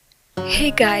Hey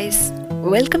guys,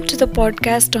 welcome to the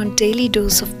podcast on Daily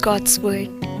Dose of God's Word.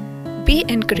 Be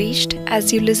encouraged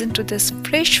as you listen to this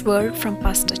fresh word from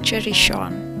Pastor Cherry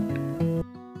Sean.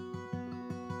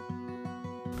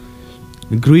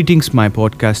 Greetings, my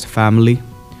podcast family.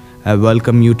 I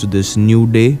welcome you to this new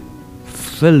day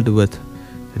filled with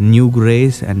new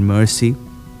grace and mercy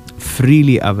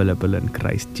freely available in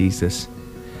Christ Jesus.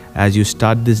 As you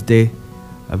start this day,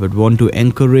 I would want to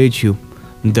encourage you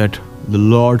that the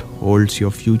Lord holds your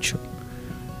future.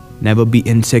 Never be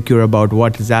insecure about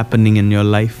what is happening in your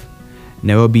life.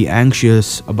 Never be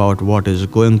anxious about what is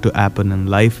going to happen in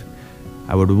life.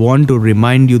 I would want to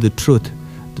remind you the truth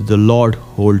that the Lord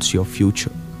holds your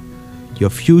future. Your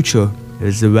future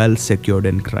is well secured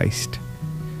in Christ.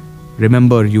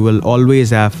 Remember, you will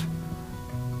always have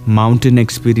mountain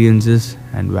experiences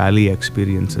and valley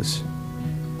experiences.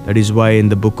 That is why in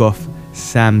the book of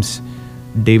Psalms,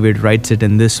 David writes it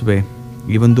in this way: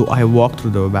 even though I walk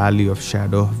through the valley of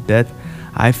shadow of death,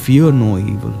 I fear no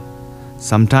evil.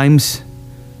 Sometimes,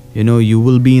 you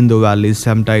will be in the valleys,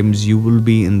 sometimes you will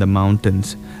be in the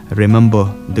mountains. Remember,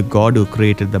 the God who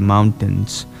created the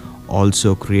mountains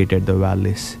also created the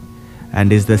valleys,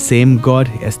 and is the same God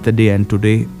yesterday and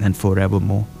today and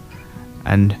forevermore.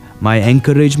 And my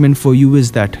encouragement for you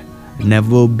is that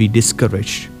never be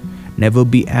discouraged, never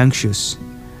be anxious,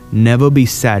 never be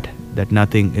sad that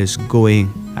nothing is going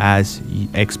as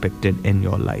expected in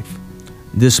your life.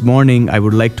 This morning, I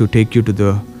would like to take you to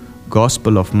the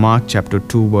Gospel of Mark chapter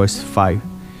 2 verse 5.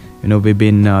 We've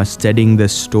been studying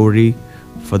this story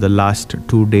for the last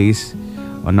 2 days.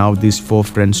 Now these 4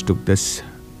 friends took this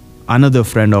another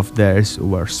friend of theirs who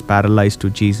was paralyzed to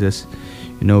Jesus.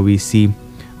 We see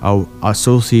how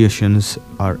associations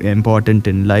are important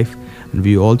in life, and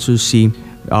we also see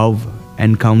how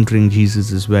encountering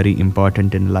Jesus is very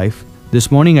important in life. This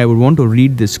morning I would want to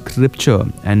read this scripture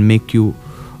and make you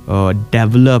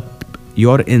develop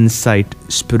your insight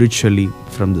spiritually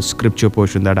from the scripture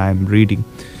portion that I am reading.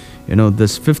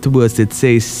 This 5th verse, it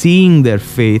says, "Seeing their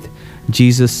faith,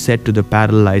 Jesus said to the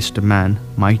paralyzed man,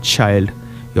 'My child,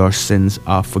 your sins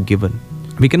are forgiven.'"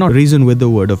 We cannot reason with the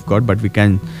word of God, but we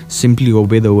can simply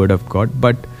obey the word of God.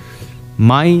 But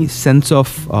my sense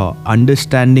of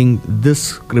understanding this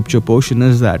scripture portion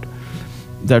is that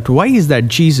why is that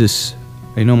Jesus,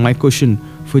 my question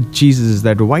for Jesus is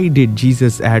that why did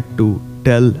Jesus had to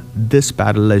tell this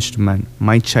paralyzed man,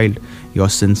 "My child, your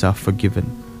sins are forgiven"?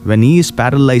 When he is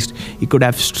paralyzed, he could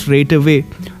have straight away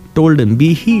told him,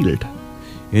 "Be healed,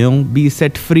 be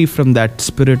set free from that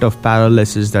spirit of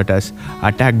paralysis that has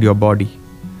attacked your body."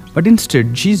 But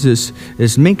instead, Jesus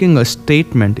is making a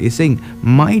statement. He's saying,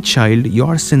 "My child,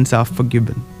 your sins are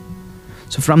forgiven."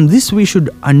 So from this, we should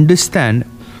understand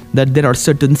that there are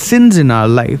certain sins in our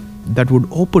life that would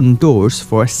open doors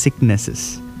for sicknesses,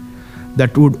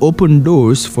 that would open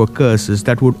doors for curses,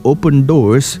 that would open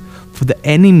doors for the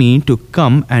enemy to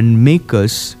come and make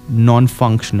us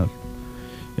non-functional.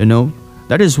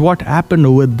 That is what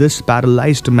happened with this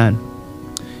paralyzed man.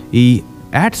 He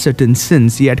had certain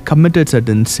sins, he had committed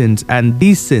certain sins, and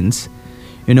these sins,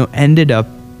 ended up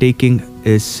taking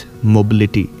his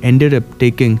mobility, ended up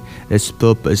taking his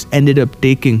purpose, ended up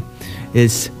taking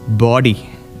his body.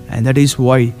 And that is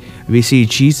why we see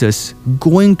Jesus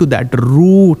going to that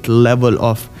root level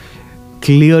of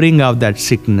clearing out that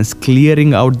sickness,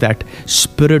 clearing out that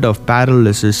spirit of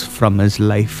paralysis from his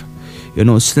life.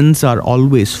 Sins are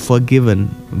always forgiven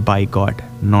by God,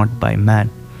 not by man.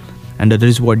 And that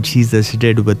is what Jesus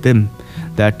did with him.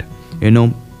 That,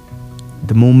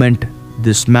 the moment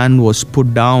this man was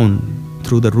put down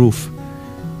through the roof,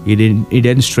 he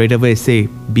didn't straight away say,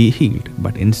 "Be healed."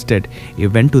 But instead, he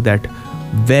went to that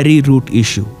very root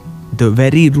issue. The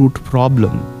very root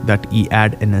problem that he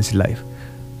had in his life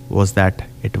was that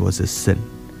it was a sin.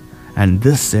 And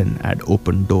this sin had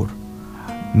opened door.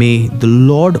 May the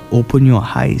Lord open your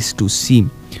eyes to see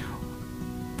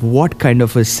what kind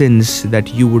of a sins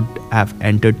that you would have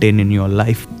entertained in your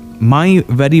life. My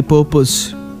very purpose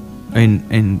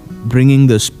in bringing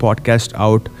this podcast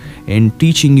out and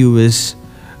teaching you is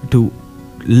to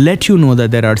let you know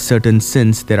that there are certain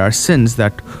sins. There are sins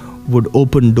that would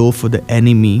open door for the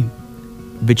enemy,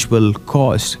 which will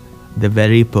cause the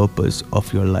very purpose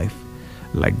of your life.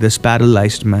 Like this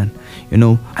paralyzed man,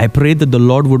 I pray that the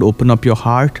Lord would open up your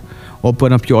heart,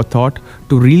 open up your thought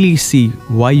to really see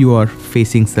why you are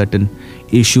facing certain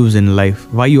issues in life,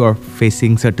 why you are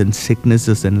facing certain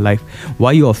sicknesses in life,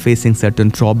 why you are facing certain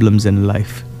problems in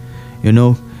life.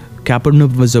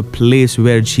 Capernaum was a place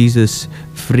where Jesus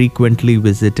frequently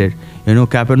visited.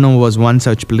 Capernaum was one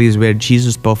such place where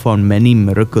Jesus performed many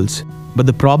miracles. But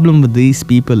the problem with these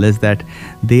people is that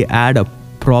they had a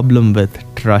problem with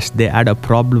trust. They had a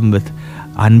problem with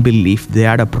unbelief. They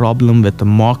had a problem with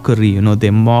mockery. They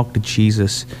mocked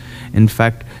Jesus. In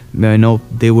fact,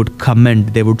 they would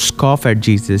comment, they would scoff at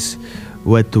Jesus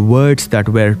with words that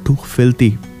were too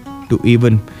filthy to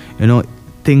even,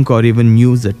 think or even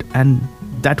use it. And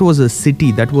that was a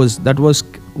city, that was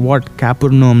what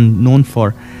Capernaum known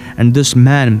for. And this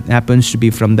man happens to be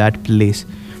from that place.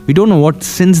 We don't know what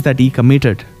sins that he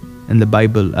committed in the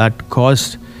Bible that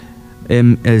caused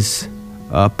him his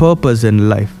purpose in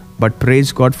life. But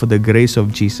praise God for the grace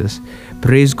of Jesus.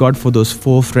 Praise God for those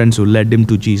 4 friends who led him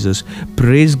to Jesus.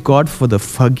 Praise God for the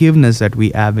forgiveness that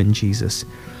we have in Jesus.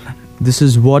 This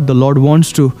is what the Lord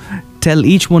wants to tell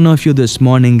each one of you this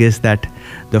morning, is that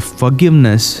the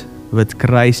forgiveness with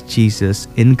Christ Jesus,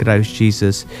 in Christ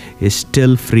Jesus, is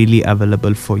still freely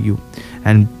available for you.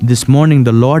 And this morning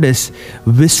the Lord is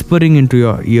whispering into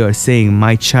your ear saying,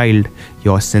 my child,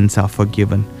 your sins are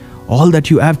forgiven. All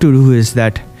that you have to do is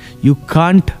that you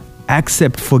can't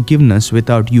accept forgiveness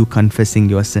without you confessing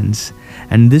your sins.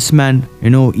 And this man,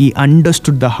 he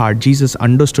understood the heart. Jesus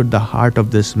understood the heart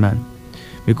of this man,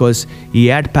 because he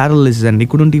had paralysis and he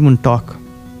couldn't even talk.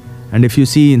 And if you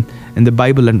see in the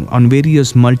Bible, and on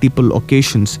various multiple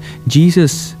occasions,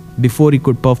 Jesus, before he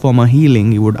could perform a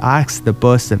healing, he would ask the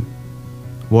person,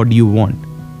 what do you want?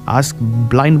 Ask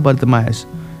blind Bartimaeus.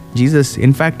 Jesus,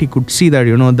 in fact, he could see that,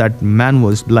 that man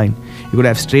was blind. He could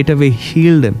have straight away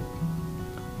healed him.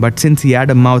 But since he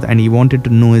had a mouth and he wanted to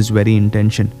know his very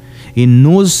intention, he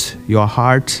knows your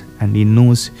hearts and he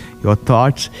knows your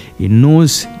thoughts, he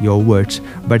knows your words.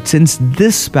 But since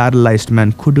this paralyzed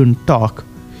man couldn't talk,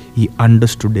 he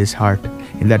understood his heart.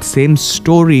 In that same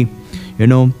story,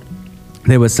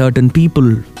 there were certain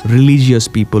people, religious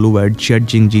people, who were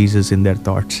judging Jesus in their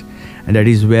thoughts. And that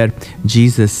is where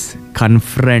Jesus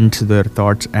confronts their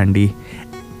thoughts, and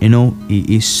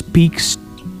he speaks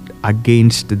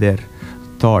against their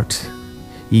thoughts.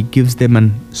 He gives them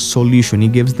a solution. He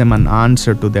gives them an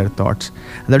answer to their thoughts.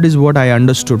 And that is what I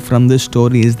understood from this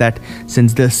story, is that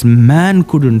since this man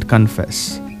couldn't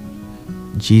confess,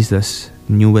 Jesus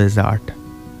knew his heart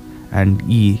and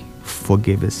he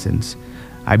forgave his sins.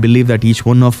 I believe that each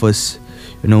one of us,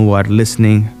 who are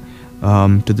listening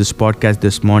to this podcast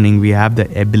this morning, we have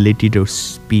the ability to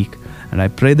speak. And I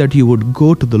pray that you would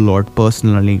go to the Lord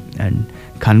personally and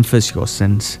confess your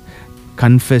sins,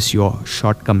 confess your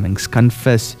shortcomings,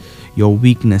 confess your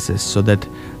weaknesses, so that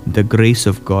the grace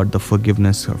of God, the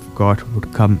forgiveness of God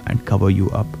would come and cover you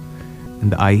up in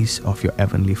the eyes of your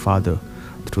Heavenly Father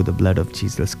through the blood of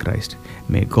Jesus Christ.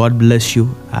 May God bless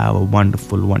you. Have a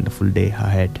wonderful, wonderful day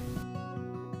ahead.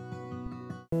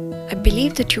 I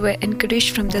believe that you were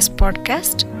encouraged from this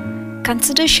podcast.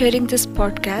 Consider sharing this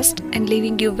podcast and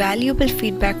leaving your valuable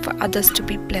feedback for others to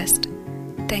be blessed.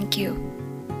 Thank you.